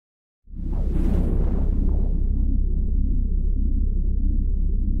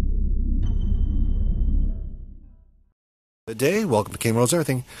Good day. Welcome to King Rose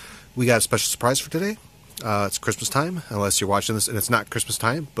Everything. We got a special surprise for today. It's Christmas time, unless you're watching this and it's not Christmas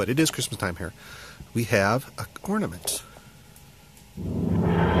time, but it is Christmas time here. We have an ornament.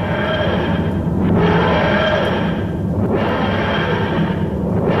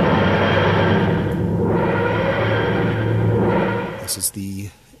 This is the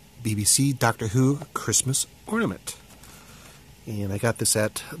BBC Doctor Who Christmas ornament. And I got this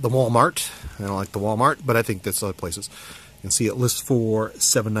at the Walmart. I don't like the Walmart, but I think that's other places. You can see it lists for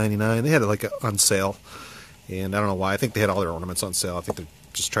 $7.99. They had it like on sale, and I don't know why. I think they had all their ornaments on sale. I think they're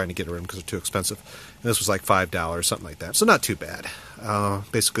just trying to get rid of them because they're too expensive. And this was like $5, something like that. So not too bad.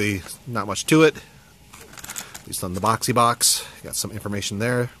 Basically, not much to it. At least on the boxy box, you got some information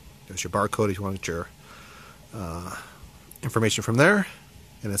there. There's your barcode if you want your information from there.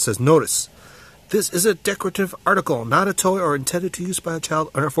 And it says, "Notice, this is a decorative article, not a toy or intended to use by a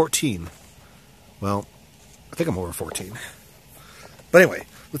child under 14. Well, I think I'm over 14. But anyway,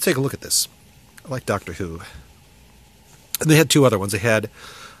 let's take a look at this. I like Doctor Who. And they had two other ones. They had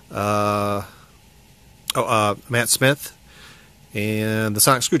Matt Smith and the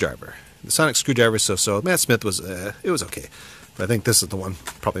Sonic Screwdriver. The Sonic Screwdriver is so-so. Matt Smith was, it was okay. But I think this is the one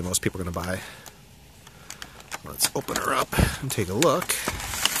probably most people are going to buy. Let's open her up and take a look.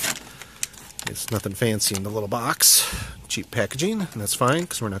 It's nothing fancy in the little box. Cheap packaging, and that's fine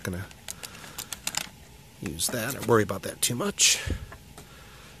because we're not going to use that or worry about that too much.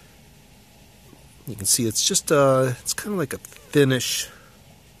 You can see it's just it's kind of like a thinnish.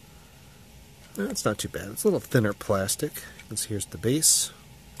 It's not too bad. It's a little thinner plastic. You can see here's the base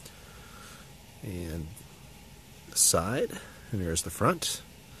and the side, and here's the front,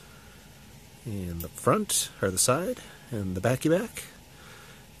 and the front or the side, and the backy back.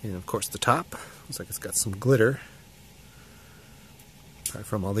 And of course the top, looks like it's got some glitter, apart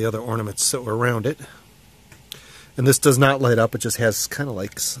from all the other ornaments that were around it. And this does not light up, it just has kind of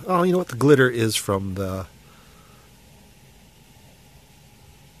like, oh, you know what, the glitter is from the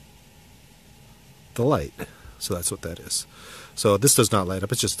light. So that's what that is. So this does not light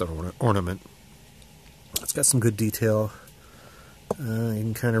up, it's just an ornament. It's got some good detail. You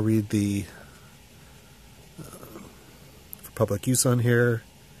can kind of read the for public use on here.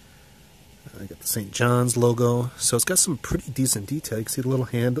 I got the St. John's logo, so it's got some pretty decent detail. You can see the little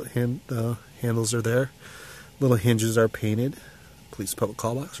handles are there. Little hinges are painted. Police public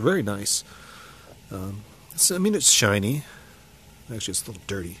call box, very nice. I mean, it's shiny. Actually, it's a little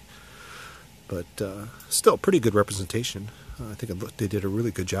dirty, but still pretty good representation. I think they did a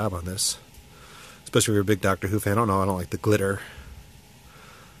really good job on this, especially if you're a big Doctor Who fan. I don't know, I don't like the glitter,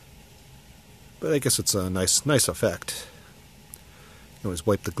 but I guess it's a nice effect. You always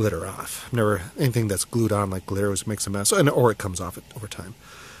wipe the glitter off. Never anything that's glued on like glitter makes a mess, or it comes off over time.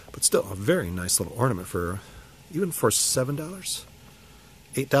 But still, a very nice little ornament for even for $7,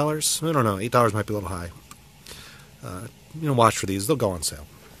 $8. I don't know. $8 might be a little high. Watch for these; they'll go on sale.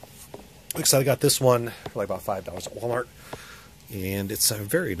 Like I said, I got this one for like about $5 at Walmart, and it's a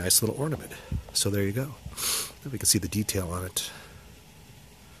very nice little ornament. So there you go. We can see the detail on it.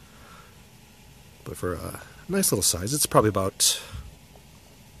 But for a nice little size, it's probably about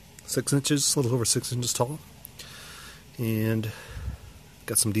 6 inches, a little over 6 inches tall, and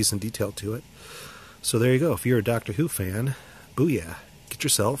got some decent detail to it. So there you go. If you're a Doctor Who fan, booyah, get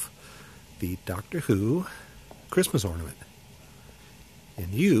yourself the Doctor Who Christmas ornament.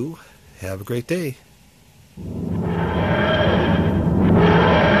 And you have a great day.